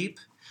sleep.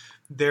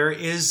 There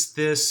is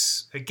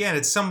this, again,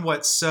 it's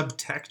somewhat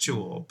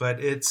subtextual,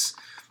 but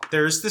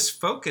there's this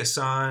focus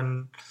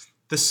on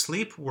the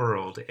sleep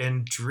world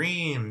and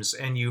dreams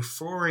and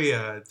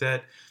euphoria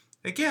that,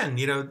 again,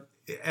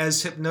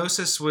 as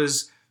hypnosis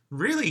was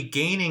really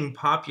gaining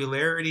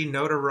popularity,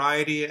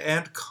 notoriety,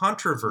 and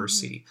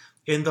controversy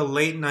in the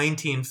late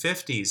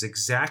 1950s,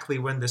 exactly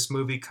when this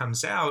movie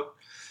comes out.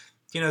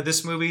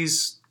 This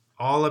movie's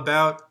all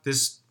about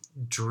this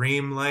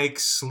dreamlike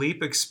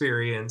sleep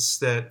experience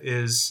that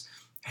is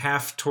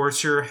half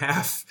torture,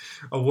 half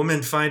a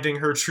woman finding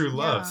her true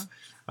love.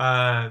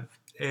 Yeah.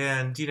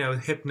 And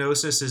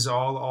hypnosis is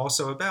all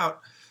also about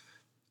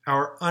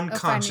our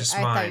unconscious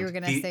mind. I thought you were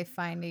going to say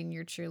finding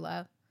your true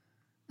love.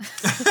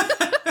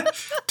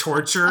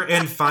 torture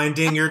and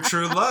finding your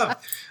true love.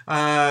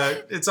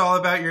 It's all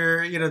about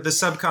your, the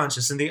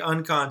subconscious and the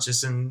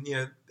unconscious and,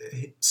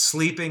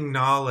 sleeping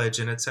knowledge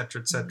and et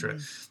cetera, et cetera.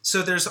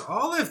 So there's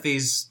all of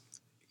these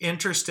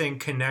interesting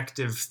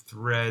connective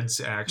threads,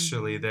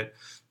 actually, that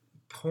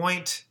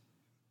point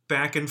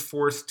back and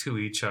forth to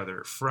each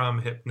other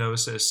from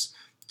Hypnosis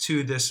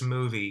to this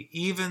movie,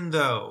 even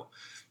though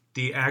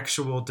the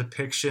actual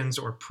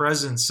depictions or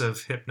presence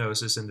of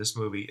hypnosis in this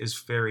movie is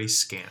very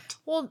scant.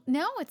 Well,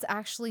 now it's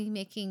actually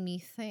making me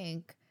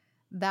think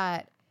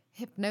that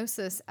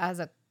hypnosis as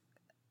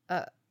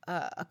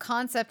a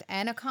concept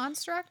and a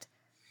construct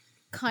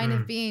kind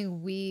of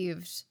being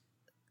weaved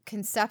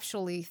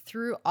conceptually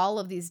through all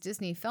of these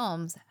Disney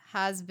films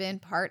has been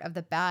part of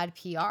the bad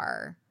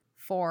PR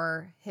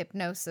for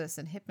hypnosis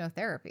and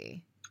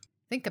hypnotherapy.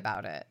 Think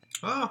about it.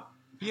 Oh,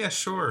 yeah,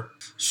 sure.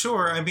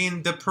 I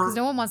mean, because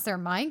no one wants their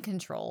mind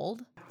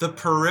controlled. The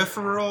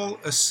peripheral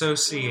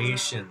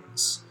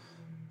associations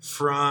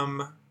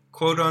from,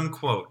 quote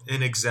unquote,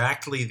 in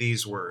exactly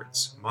these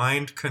words,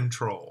 mind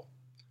control,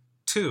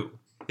 to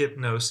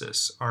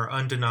hypnosis are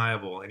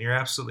undeniable. And you're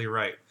absolutely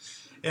right.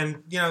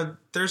 And,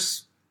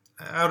 there's,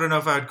 I don't know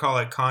if I would call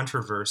it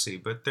controversy,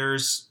 but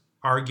there's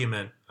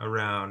argument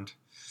around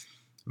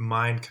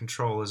mind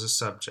control as a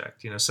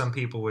subject. Some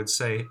people would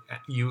say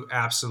you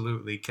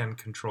absolutely can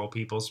control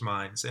people's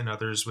minds, and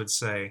others would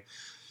say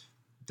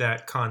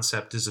that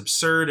concept is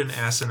absurd and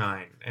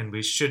asinine, and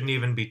we shouldn't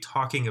even be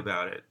talking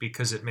about it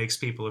because it makes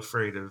people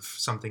afraid of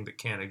something that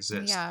can't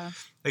exist. Yeah.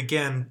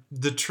 Again,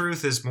 the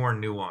truth is more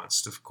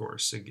nuanced, of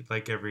course,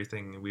 like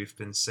everything we've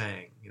been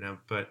saying,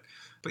 but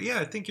yeah,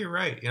 I think you're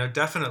right.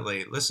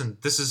 Definitely. Listen,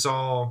 this is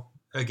all,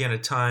 again, a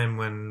time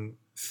when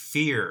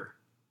fear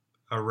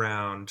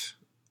around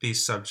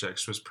these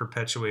subjects was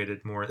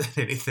perpetuated more than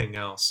anything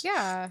else.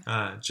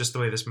 Yeah. Just the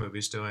way this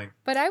movie's doing.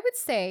 But I would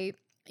say,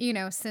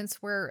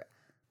 since we're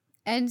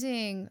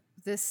ending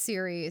this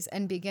series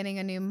and beginning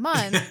a new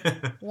month,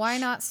 why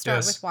not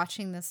start with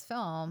watching this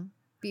film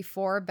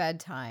before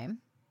bedtime?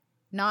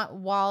 Not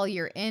while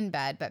you're in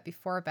bed, but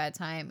before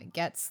bedtime.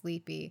 Get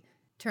sleepy.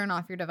 Turn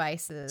off your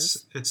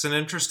devices. It's an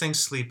interesting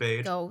sleep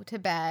aid. Go to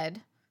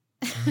bed.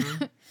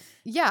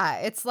 Yeah,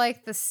 it's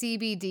like the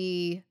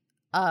CBD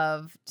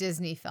of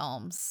Disney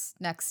films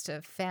next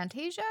to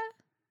Fantasia.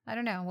 I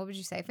don't know. What would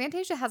you say?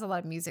 Fantasia has a lot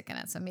of music in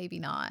it, so maybe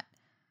not.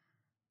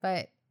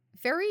 But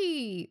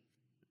very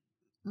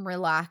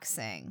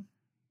relaxing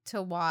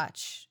to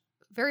watch.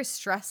 Very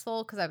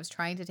stressful because I was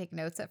trying to take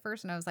notes at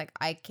first and I was like,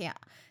 I can't.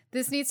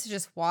 This needs to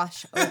just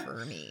wash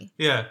over me.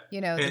 Yeah.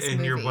 This and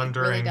movie you're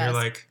wondering, really you're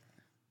like,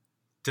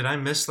 did I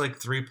miss like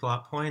 3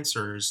 plot points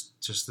or is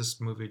just this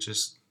movie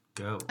just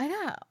go? I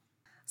know.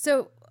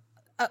 So,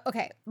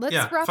 okay, let's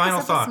wrap this final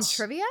up thoughts. with some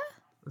trivia.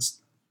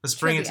 Let's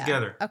bring it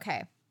together.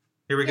 Okay.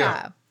 Here we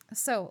go.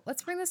 So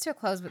let's bring this to a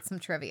close with some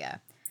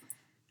trivia.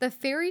 The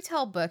fairy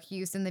tale book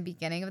used in the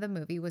beginning of the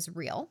movie was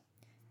real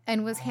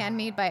and was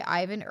handmade by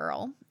Ivan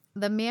Earle,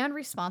 the man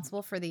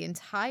responsible for the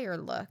entire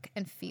look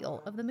and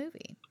feel of the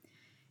movie.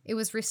 It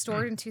was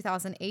restored in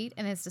 2008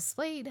 and is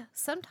displayed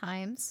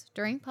sometimes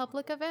during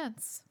public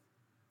events.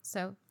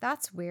 So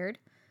that's weird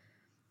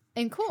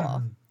and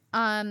cool.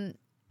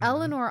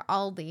 Eleanor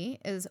Aldi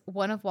is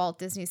one of Walt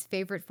Disney's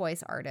favorite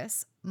voice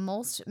artists,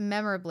 most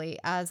memorably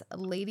as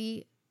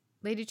Lady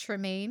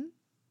Tremaine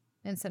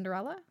in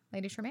Cinderella.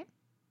 Lady Tremaine?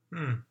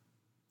 Do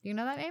you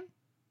know that name?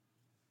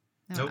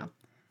 I don't know.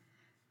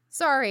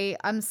 Sorry,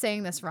 I'm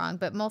saying this wrong,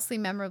 but mostly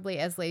memorably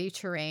as Lady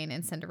Tremaine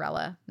in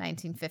Cinderella,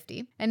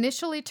 1950.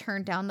 Initially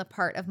turned down the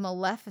part of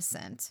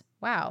Maleficent.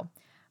 Wow.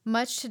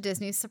 Much to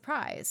Disney's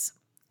surprise.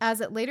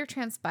 As it later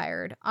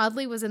transpired,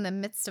 Audley was in the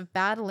midst of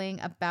battling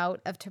a bout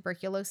of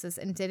tuberculosis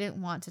and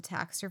didn't want to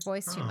tax her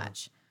voice too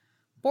much.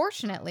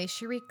 Fortunately,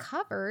 she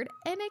recovered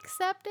and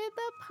accepted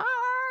the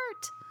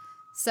part.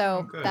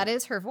 So that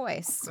is her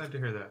voice. Glad to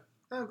hear that.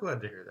 I'm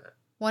glad to hear that.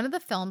 One of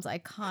the film's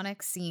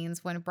iconic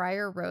scenes when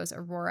Briar Rose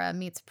Aurora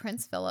meets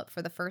Prince Philip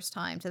for the first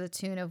time to the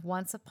tune of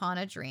Once Upon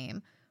a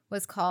Dream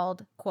was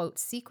called, quote,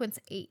 Sequence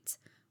 8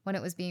 when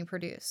it was being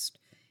produced.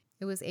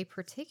 It was a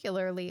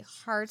particularly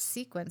hard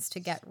sequence to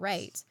get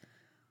right.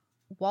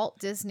 Walt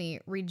Disney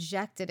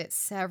rejected it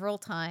several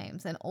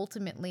times and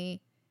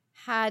ultimately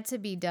had to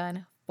be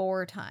done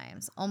 4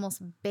 times,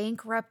 almost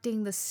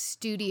bankrupting the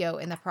studio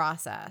in the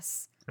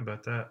process. How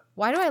about that?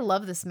 Why do I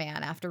love this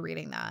man after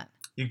reading that?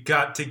 You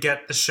got to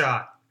get the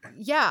shot.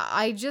 Yeah,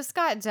 I just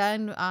got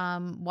done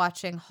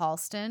watching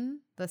Halston,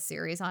 the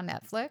series on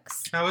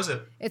Netflix. How is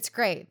it? It's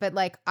great, but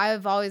like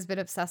I've always been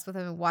obsessed with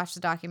him and watched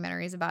the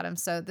documentaries about him.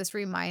 So this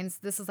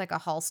is like a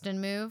Halston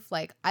move.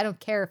 Like I don't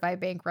care if I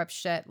bankrupt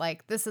shit.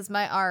 Like this is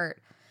my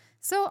art.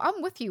 So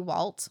I'm with you,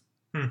 Walt,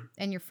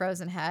 and your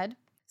frozen head.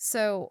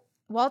 So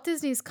Walt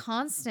Disney's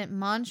constant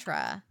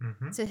mantra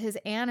to his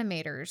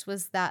animators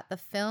was that the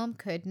film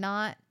could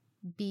not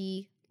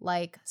be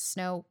like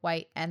Snow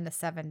White and the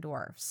Seven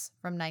Dwarfs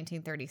from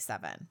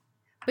 1937.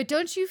 But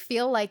don't you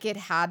feel like it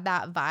had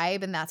that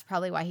vibe, and that's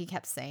probably why he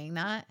kept saying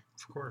that?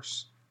 Of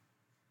course.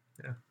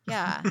 Yeah.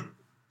 Yeah.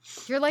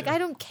 You're like, I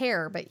don't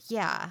care, but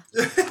yeah.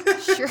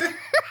 Sure.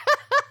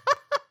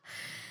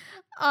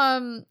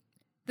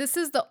 This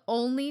is the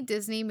only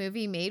Disney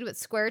movie made with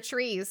square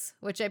trees,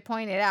 which I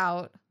pointed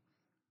out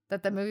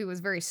that the movie was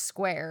very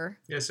square.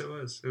 Yes, it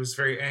was. It was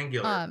very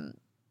angular.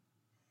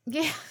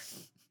 Yeah.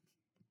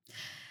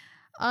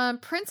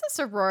 Princess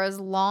Aurora's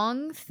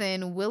long,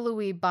 thin,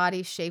 willowy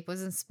body shape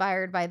was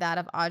inspired by that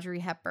of Audrey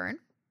Hepburn.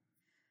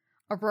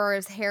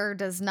 Aurora's hair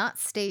does not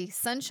stay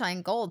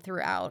sunshine gold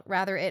throughout.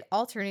 Rather, it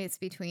alternates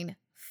between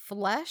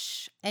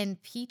flesh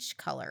and peach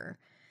color.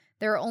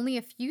 There are only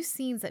a few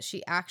scenes that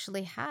she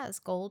actually has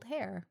gold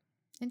hair.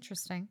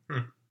 Interesting.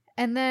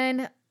 And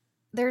then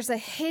there's a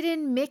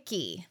hidden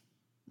Mickey.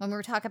 When we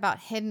were talking about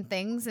hidden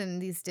things in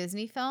these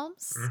Disney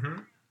films,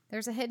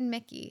 there's a hidden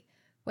Mickey.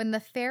 When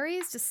the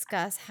fairies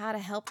discuss how to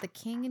help the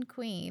king and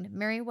queen,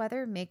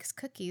 Merryweather makes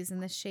cookies in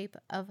the shape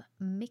of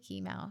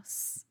Mickey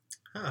Mouse.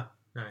 Huh.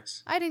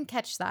 Nice. I didn't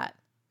catch that.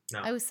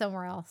 No. I was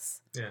somewhere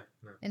else. Yeah.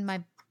 No. In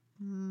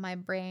my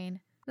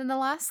brain. Then the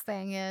last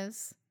thing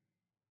is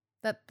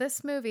that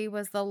this movie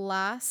was the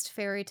last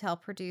fairy tale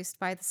produced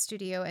by the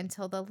studio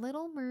until The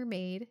Little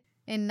Mermaid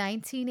in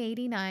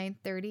 1989,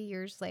 30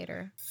 years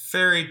later.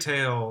 Fairy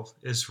tale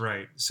is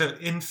right. So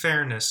in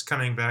fairness,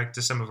 coming back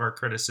to some of our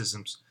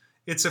criticisms,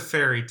 it's a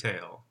fairy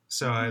tale.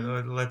 So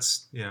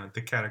let's,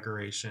 the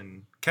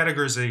categorization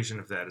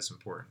of that is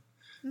important.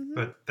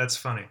 But that's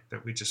funny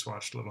that we just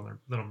watched Little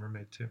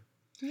Mermaid too.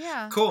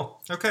 Yeah.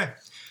 Cool. Okay.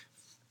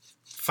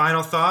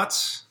 Final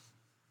thoughts?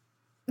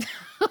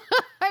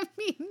 I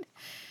mean...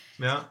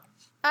 Yeah.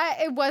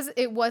 It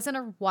wasn't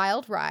a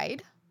wild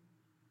ride.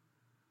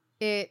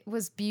 It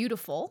was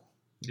beautiful.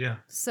 Yeah.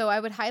 So I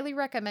would highly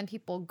recommend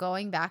people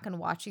going back and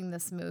watching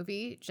this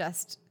movie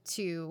just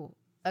to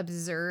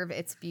observe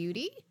its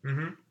beauty.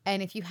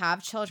 And if you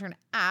have children,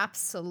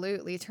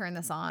 absolutely turn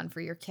this on for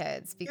your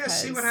kids because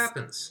see what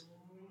happens.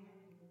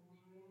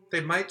 They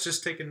might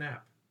just take a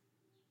nap.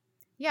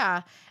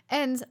 Yeah.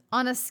 And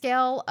on a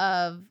scale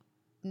of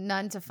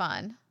none to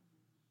fun,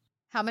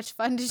 how much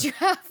fun did you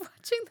have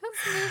watching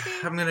this movie?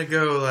 I'm going to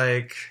go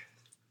like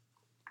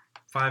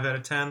 5 out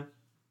of 10.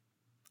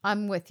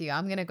 I'm with you.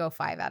 I'm going to go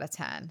 5 out of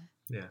 10.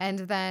 Yeah. And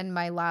then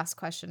my last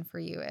question for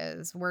you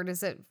is, where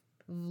does it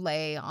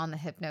lay on the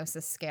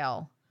hypnosis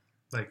scale?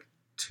 Like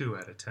 2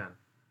 out of 10.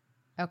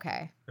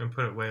 Okay. And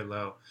put it way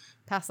low.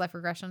 Past life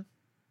regression?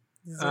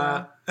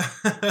 0.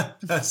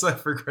 Past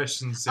life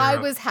regression 0. I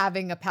was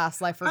having a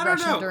past life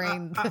regression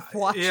during the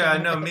watching. Yeah,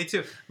 no, me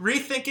too.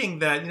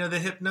 Rethinking that, the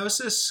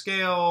hypnosis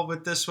scale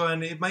with this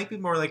one, it might be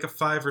more like a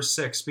 5 or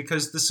 6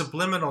 because the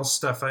subliminal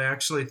stuff I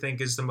actually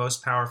think is the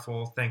most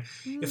powerful thing.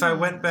 If I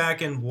went back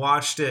and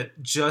watched it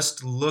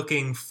just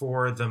looking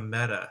for the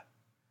meta,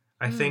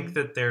 I think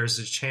that there's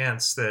a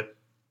chance that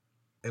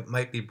it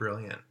might be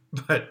brilliant.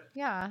 But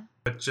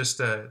just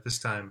this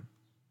time.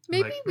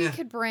 Maybe we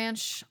could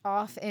branch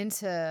off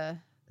into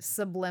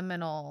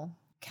subliminal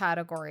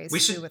categories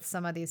too with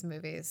some of these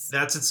movies.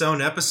 That's its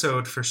own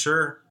episode for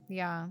sure.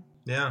 Yeah.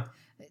 Yeah.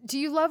 Do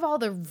you love all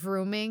the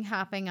vrooming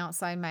happening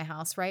outside my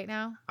house right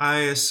now? I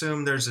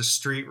assume there's a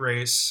street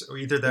race, or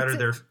either that or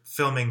they're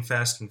filming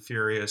Fast and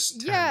Furious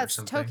 10 Yeah, or it's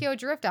something. Tokyo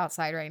Drift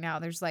outside right now.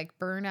 There's like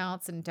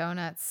burnouts and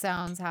donuts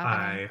sounds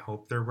happening. I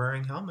hope they're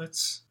wearing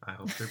helmets. I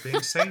hope they're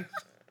being safe.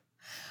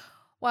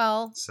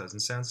 Well, this doesn't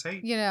sound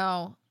safe.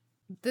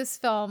 This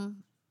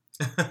film,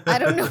 I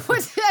don't know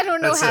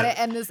how to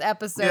end this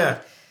episode. Yeah.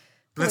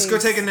 Please. Let's go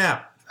take a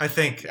nap, I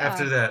think,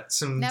 after that.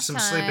 Some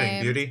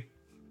sleeping, beauty.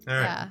 All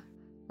right. Yeah,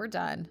 we're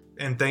done.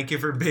 And thank you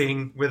for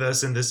being with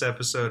us in this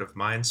episode of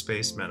Mind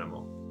Space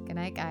Minimal. Good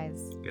night, guys.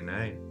 Good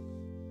night.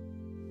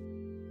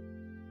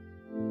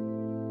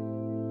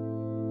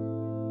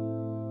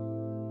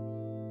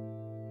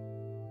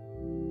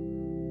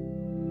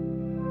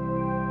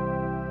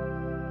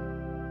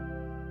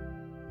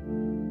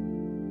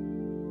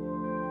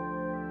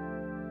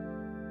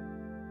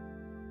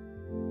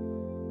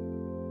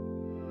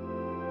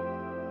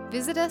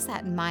 Visit us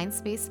at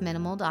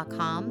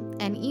mindspaceminimal.com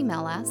and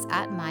email us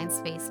at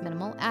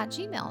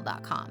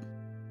mindspaceminimal@gmail.com.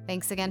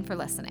 Thanks again for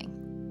listening.